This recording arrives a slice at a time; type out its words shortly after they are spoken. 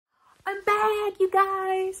I'm back, you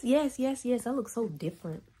guys. Yes, yes, yes. I look so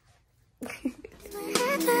different.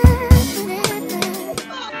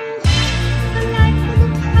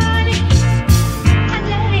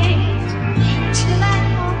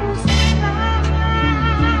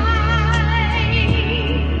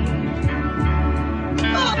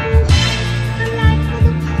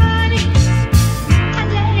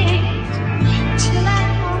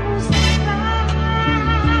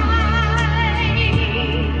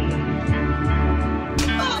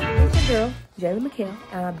 Girl, Iamjaylenmekayle,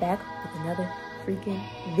 and I'm back with another freaking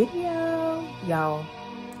video. Y'all,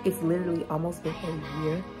 it's literally almost been a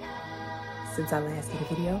year since I last did a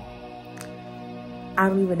video. I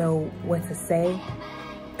don't even know what to say,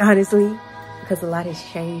 honestly, because a lot has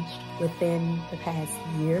changed within the past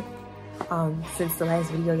year since the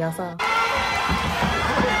last video y'all saw.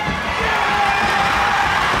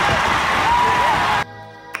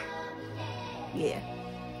 Yeah,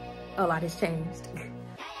 a lot has changed.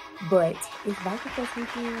 But it's Viking Fest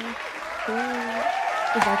weekend. It's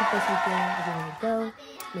Viking Fest weekend. We're gonna go.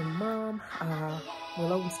 Me and Mom, we're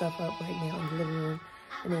loading stuff up right now in the living room.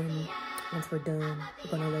 And then once we're done,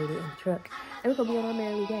 we're gonna load it in the truck. And we're gonna be on our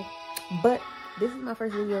merry way. But this is my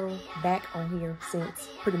first video back on here since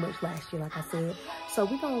pretty much last year, like I said. So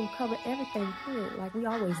we're gonna cover everything period, like we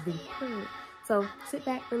always do, period. So sit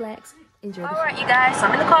back, relax, enjoy. Alright, you guys, so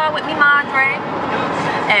I'm in the car with me, Madre.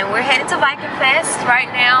 And we're headed to Viking Fest right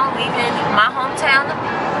now, leaving my hometown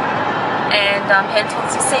and heading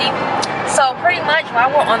towards the city. So pretty much while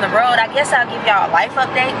we're on the road, I guess I'll give y'all a life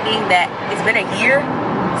update, being that it's been a year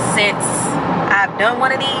since I've done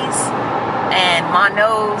one of these, and my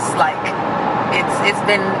nose, like, it's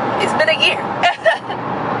been a year.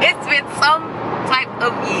 It's been some type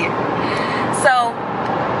of year. So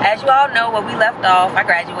as you all know, where we left off, I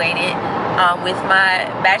graduated with my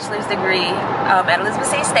bachelor's degree at Elizabeth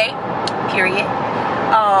City State, period.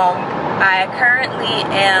 I currently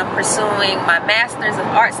am pursuing my Master's of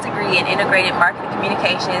Arts degree in Integrated Marketing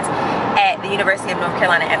Communications at the University of North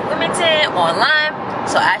Carolina at Wilmington online.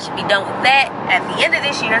 So I should be done with that at the end of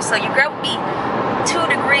this year. So your girl will be 2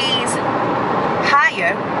 degrees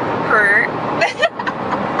higher per.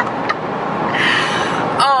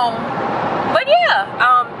 But yeah,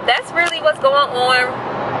 that's really what's going on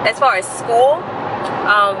as far as school.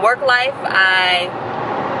 Work life, I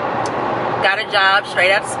got a job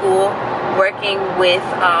straight out of school working with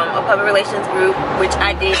a public relations group, which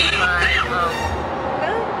I did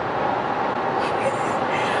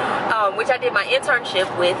my internship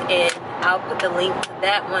with, and I'll put the link to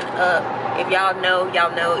that one up. If y'all know,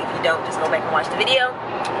 y'all know. If you don't, just go back and watch the video.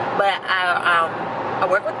 But I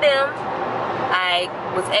work with them.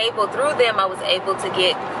 Through them, I was able to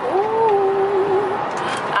get,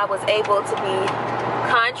 I was able to be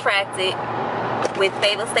contracted with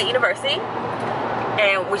Fayetteville State University,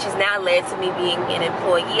 and which has now led to me being an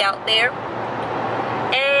employee out there.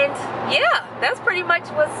 And yeah, that's pretty much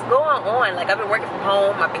what's going on. Like, I've been working from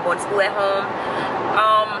home, I've been going to school at home,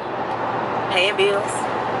 paying bills,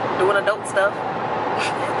 doing adult stuff.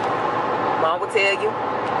 Mom will tell you,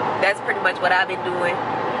 that's pretty much what I've been doing.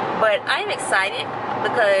 But I'm excited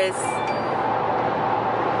because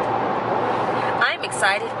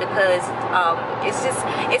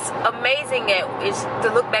it's amazing to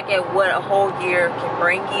look back at what a whole year can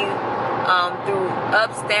bring you, through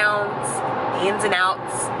ups, downs, ins and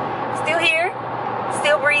outs. Still here,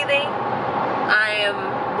 still breathing. I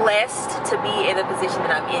am blessed to be in the position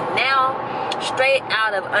that I'm in now, straight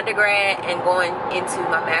out of undergrad and going into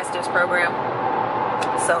my master's program.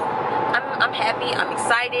 So I'm happy, I'm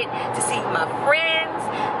excited to see my friends,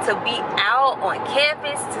 to be out on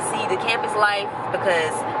campus, to see the campus life,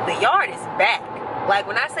 because the yard is back. Like,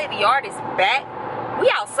 when I say the yard is back, we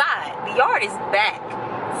outside. The yard is back.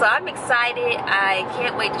 So I'm excited. I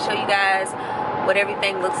can't wait to show you guys what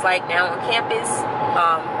everything looks like now on campus.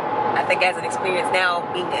 I think as an experience now,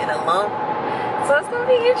 being an alum. So it's gonna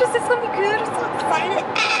be interesting, it's gonna be good. I'm so excited.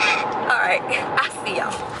 Alright, I'll see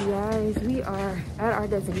y'all. Guys, we are at our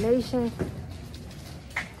destination.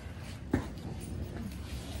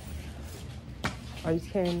 Are you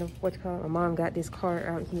carrying the, what's called? My mom got this car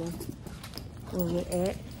out here where we're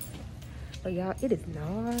at. But y'all, it is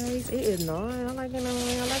nice. It is nice. I like it.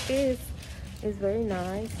 I like this. It's very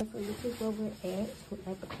nice. So this is where we're at.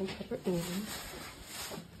 We're at the Culpeper Inn.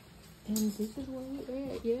 And this is where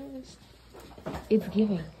we're at, yes. It's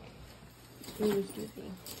giving. It is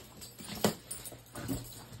giving.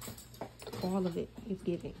 All of it is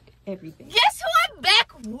giving. Everything. Guess who I'm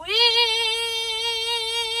back with?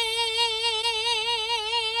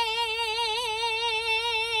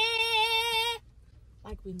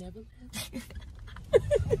 Like we never left.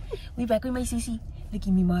 We back with my Sisi. Look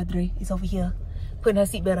at me, Madre. It's over here. Putting her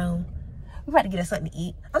seatbelt on. We about to get us something to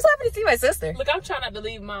eat. I'm so happy to see my sister. Look, I'm trying not to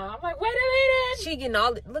leave Mom. I'm like, wait a minute. She getting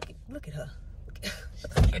all the, look at her.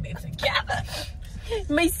 Get it together.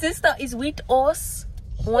 My sister is with us.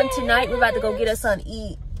 One tonight. We're about to go get us something to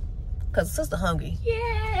eat. Cause sister hungry.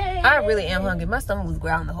 Yeah. I really am hungry. My stomach was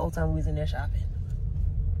growling the whole time we was in there shopping.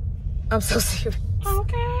 I'm so serious.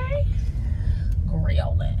 Okay.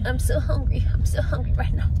 Grilling. I'm so hungry. I'm so hungry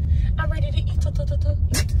right now. I'm ready to eat. I'm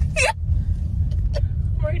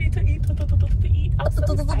ready to eat. I'm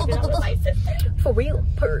so excited. I'm with my sister. For real,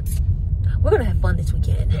 perks. We're gonna have fun this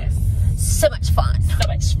weekend. Yes. So much fun. So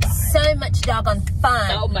much fun. So much doggone fun.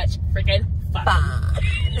 So much freaking fun.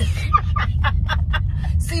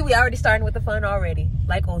 See, we already starting with the fun already.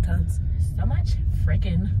 Like old times. So much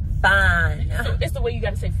freaking fun. So it's the way you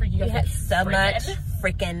gotta say freaking. You we had so much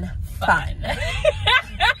freaking fun.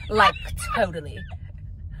 Like totally.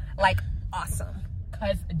 Like awesome.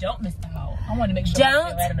 Cause don't miss the hoe. I want to make sure.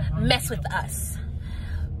 Don't mess with us.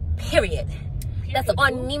 Period. That's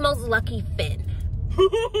on Nemo's Lucky Fin.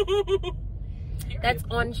 That's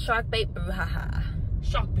on Shark Bait Brouhaha.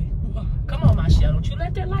 Shark Bait. Come on, my shell. Don't you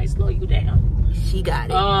let that light slow you down. She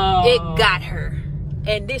got it. Oh. It got her.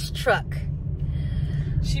 And this truck.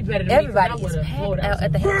 She better than everybody me. Is packed out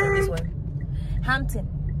at the Hampton this one. Hampton.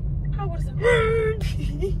 How was it?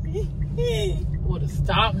 Would have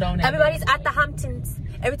stopped on that. Everybody's at the Hamptons.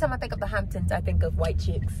 Every time I think of the Hamptons, I think of white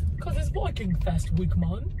chicks. Cause it's Viking Fest week,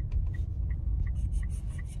 man.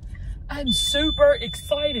 I'm super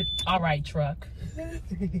excited. All right, truck. Wait,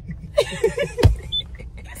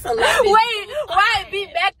 why be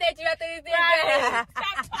back at you after this? Right.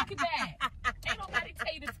 Stop talking back. Ain't nobody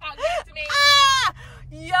tell you to talk back to me.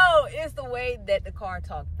 Yo, it's the way that the car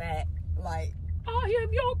talked back. Like, I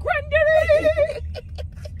am your granddaddy.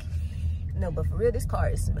 No, but for real, this car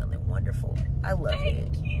is smelling wonderful. I love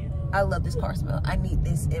it. I love this car smell. I need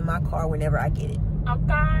this in my car whenever I get it.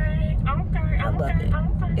 Okay. I love it.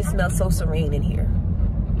 It smells so serene in here.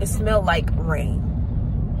 It smells like rain.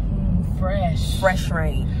 Fresh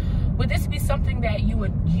rain. Would this be something that you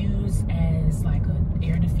would use as like an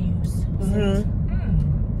air diffuse?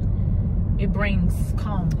 It brings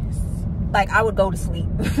calmness. Like I would go to sleep.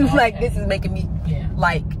 Okay. Like this is making me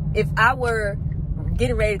like if I were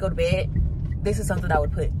getting ready to go to bed, this is something I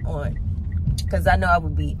would put on. Cause I know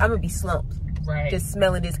I'm gonna be slumped. Right. Just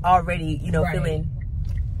smelling this already, you know, feeling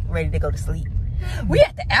ready to go to sleep. We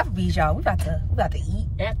at the Applebee's, y'all. We about to eat.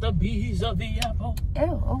 At the Bees of the Apple.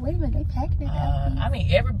 Oh, wait a minute, they packing it.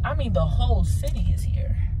 I mean the whole city is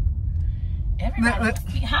here. Everybody must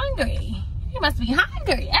be hungry. You must be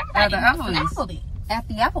hungry. Everybody at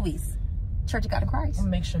the Applebee's. Church of God in Christ. I'm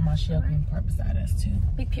gonna make sure my shell can park beside us too.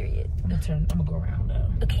 Big period. I'm gonna go around though.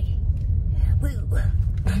 Okay. Woo. We're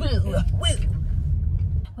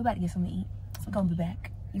about to get something to eat. We're gonna be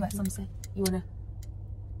back. You got something to say? You wanna?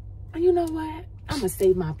 You know what? I'm gonna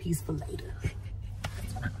save my piece for later.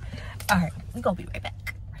 All right, we're gonna be right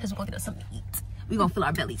back. Because we're gonna get us something to eat. We're gonna fill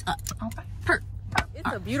our bellies up. Okay.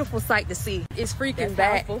 It's a beautiful sight to see. It's freaking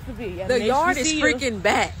back. How it's supposed to be. The yard is freaking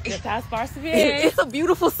back. That's how it's supposed to be. It's a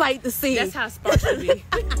beautiful sight to see. That's how it's supposed to be.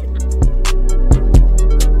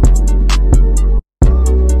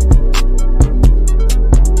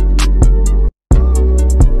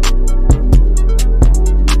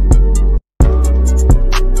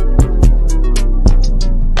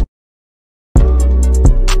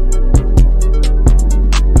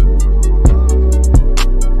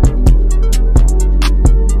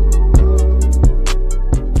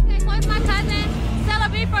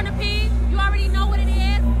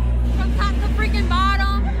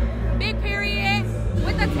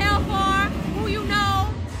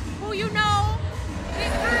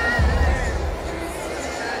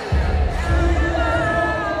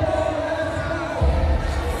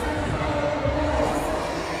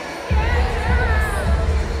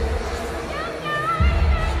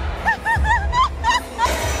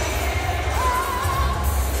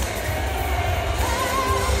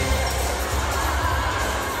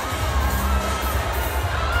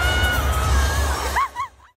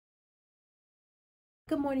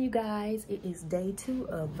 Good morning, you guys. It is day 2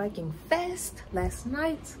 of Viking Fest. Last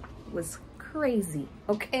night was crazy.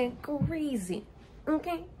 Okay, crazy.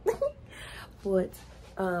 Okay, but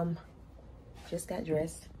just got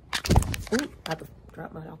dressed. Ooh, about to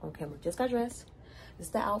drop my dog on camera. Just got dressed. This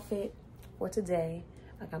is the outfit for today.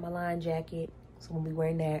 I got my line jacket, so I'm gonna be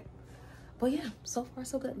wearing that. But yeah, so far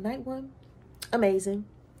so good. Night 1, amazing.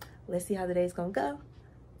 Let's see how the day's gonna go.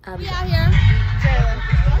 I'll be out here.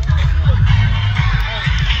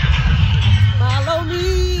 Follow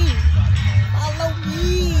me. Follow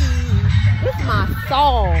me. my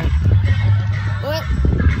soul. What?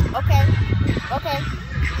 Okay. Okay.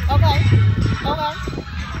 Okay. Okay.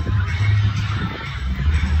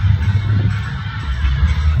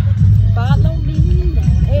 Follow me.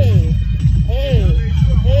 Hey. Hey.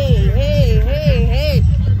 Hey. Hey. Hey. Hey.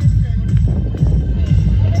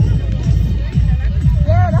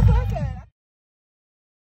 Yeah, that's what I said.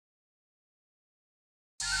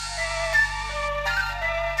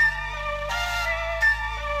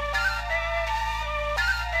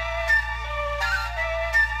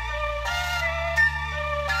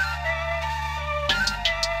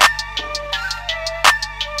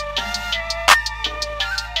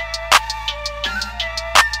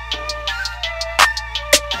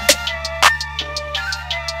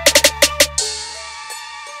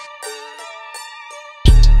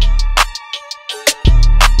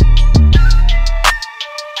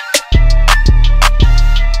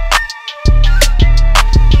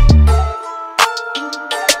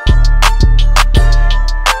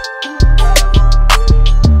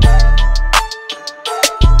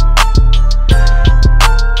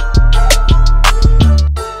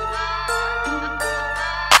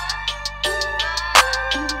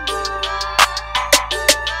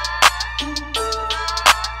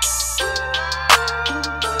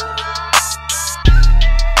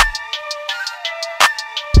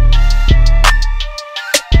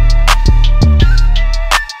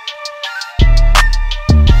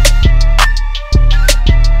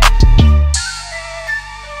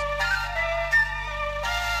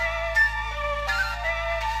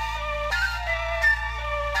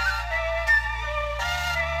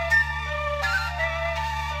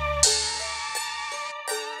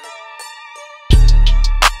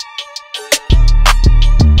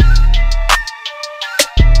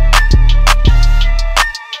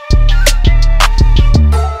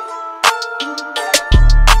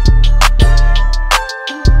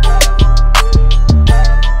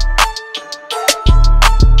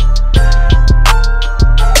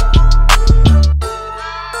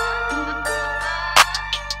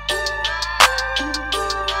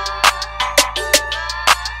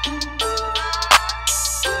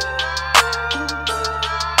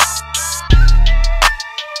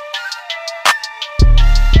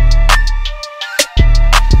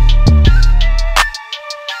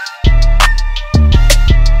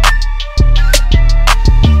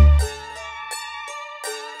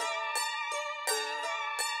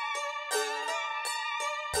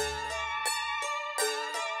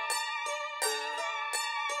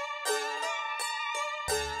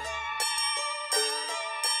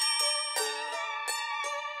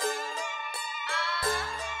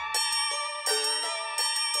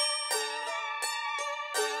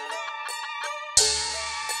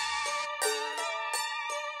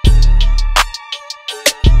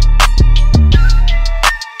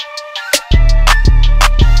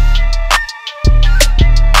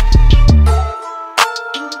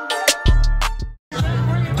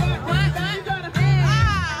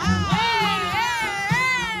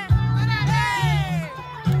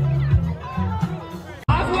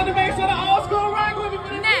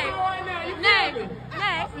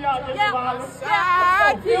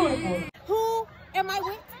 Who am I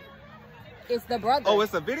with? It's the brother. Oh,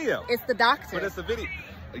 it's a video. It's the doctor. But it's a video.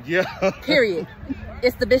 Yeah. Period.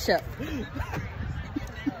 It's the bishop.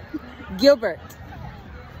 Gilbert.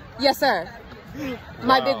 Yes, sir.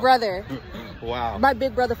 My big brother. Wow. My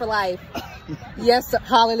big brother for life. Yes, sir.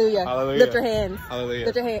 Hallelujah. Hallelujah. Lift your hands. Hallelujah.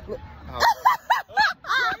 Lift your hands.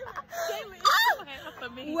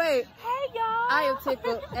 Wait. Hey, y'all. I am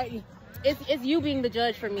tickled at you. It's you being the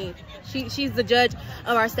judge for me. She's the judge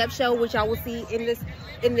of our step show, which y'all will see in this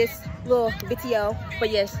little video.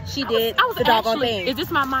 But yes, she did the doggone thing. Is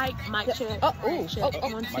this my mic? Mic check. Oh, ooh. Check.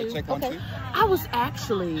 Oh. 1, 2. Mic check, 1, 2. I was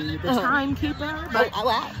actually the timekeeper, but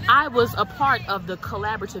wow. I was a part of the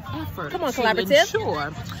collaborative effort Come on, to collaborative.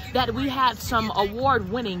 ensure that we had some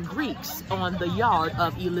award-winning Greeks on the yard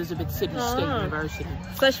of Elizabeth City State University.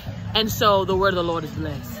 And so the word of the Lord is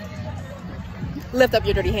blessed. Lift up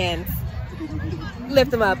your dirty hands.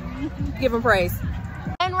 Lift them up. Give them praise.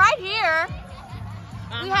 And right here,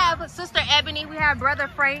 we have Sister Ebony. We have Brother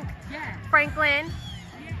Frank. Franklin.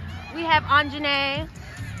 We have Anjanae.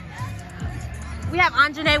 We have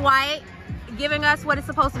Anjanae White giving us what is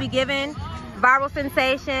supposed to be given. Viral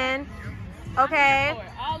sensation. Okay.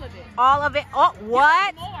 All of it. All of it. Oh,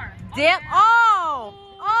 what? Dip. Oh.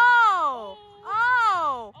 Oh.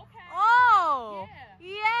 Oh. Oh.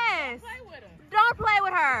 Yes. Don't play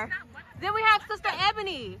with her. Then we have Sister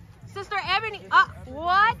Ebony. Sister Ebony.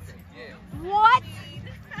 What? What?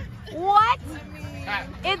 What?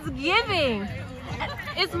 It's giving.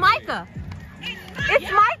 It's Micah.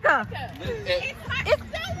 It's Micah. Wait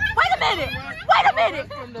a minute. Wait a minute.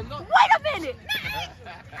 Wait a minute.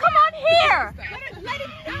 Come on here.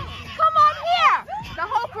 Come on here. The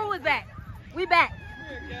whole crew is back. We back.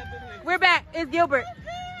 We're back. It's Gilbert.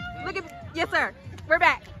 Look at, yes sir. We're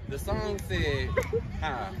back. The song said,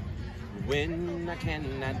 when I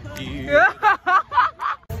cannot do.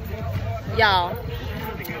 Y'all,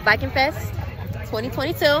 Viking Fest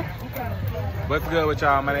 2022. What's good with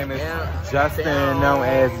y'all? My name is Justin, known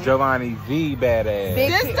as Giovanni the Badass.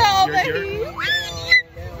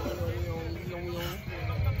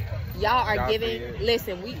 Y'all are giving.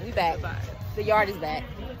 Listen, we back. The yard is back.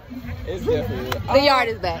 It's definitely. The yard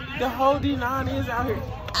is back. The whole D9 is out here.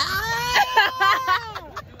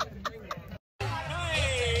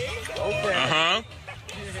 Okay.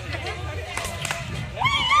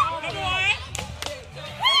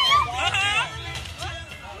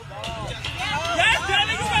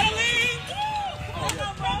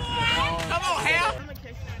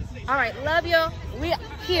 All right, love you. We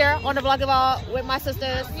here on the vlog of all with my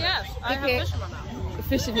sisters. Yes, I have fish in my mouth.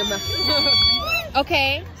 Fish in your mouth.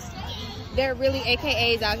 Okay, they're really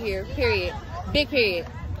AKAs out here. Period. Big period.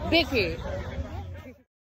 Big period.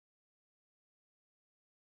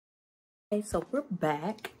 Okay, so we're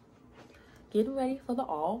back, getting ready for the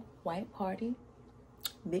all-white party.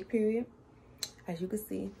 Big period. As you can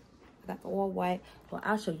see, I got the all-white. Well,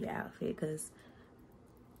 I'll show you the outfit because,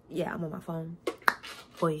 yeah, I'm on my phone.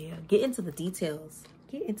 Oh yeah, get into the details.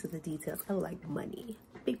 Get into the details. I like money.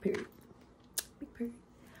 Big period. Big period.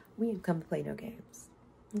 We ain't come to play no games.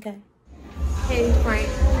 Okay. Hey, Frank.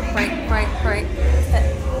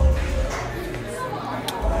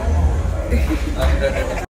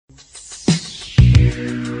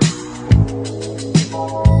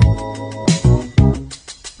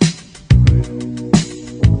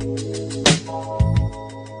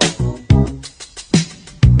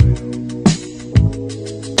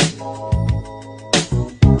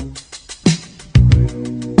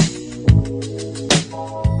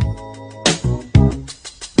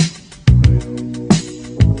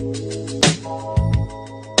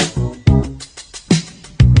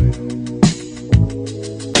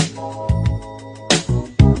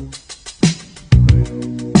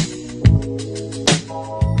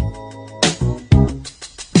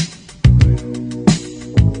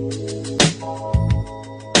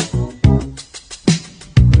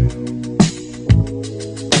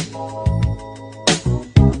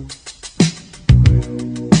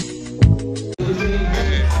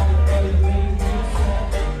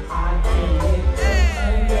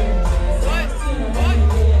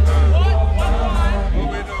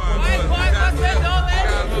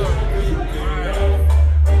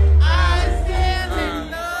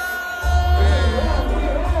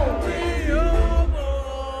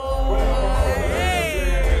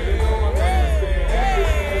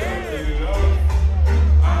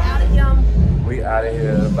 Out of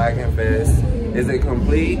here, Viking Fest. Is it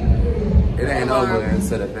complete? It ain't over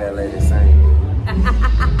until the fat lady sing.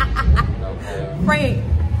 Okay. Frank,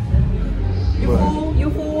 you fool? You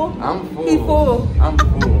fool? I'm full. He full. I'm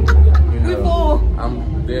full. You know, We full.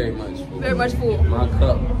 I'm very much full. Very much full. My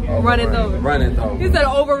cup Runneth over. Runneth over. He said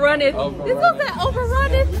overrunneth. Overrunneth. This is that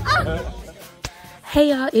overrunneth. Ah. Hey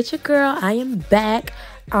y'all, it's your girl. I am back.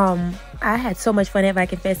 I had so much fun at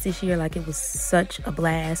Viking Fest this year. Like, it was such a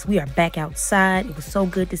blast. We are back outside. It was so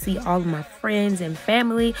good to see all of my friends and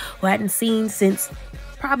family who I hadn't seen since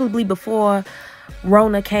probably before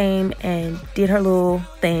Rona came and did her little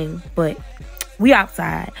thing. But we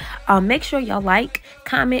outside. Make sure y'all like,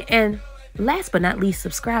 comment, and last but not least,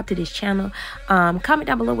 subscribe to this channel. Comment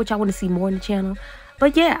down below what y'all want to see more in the channel.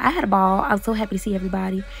 But yeah, I had a ball. I was so happy to see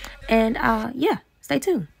everybody. And yeah, stay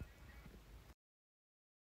tuned.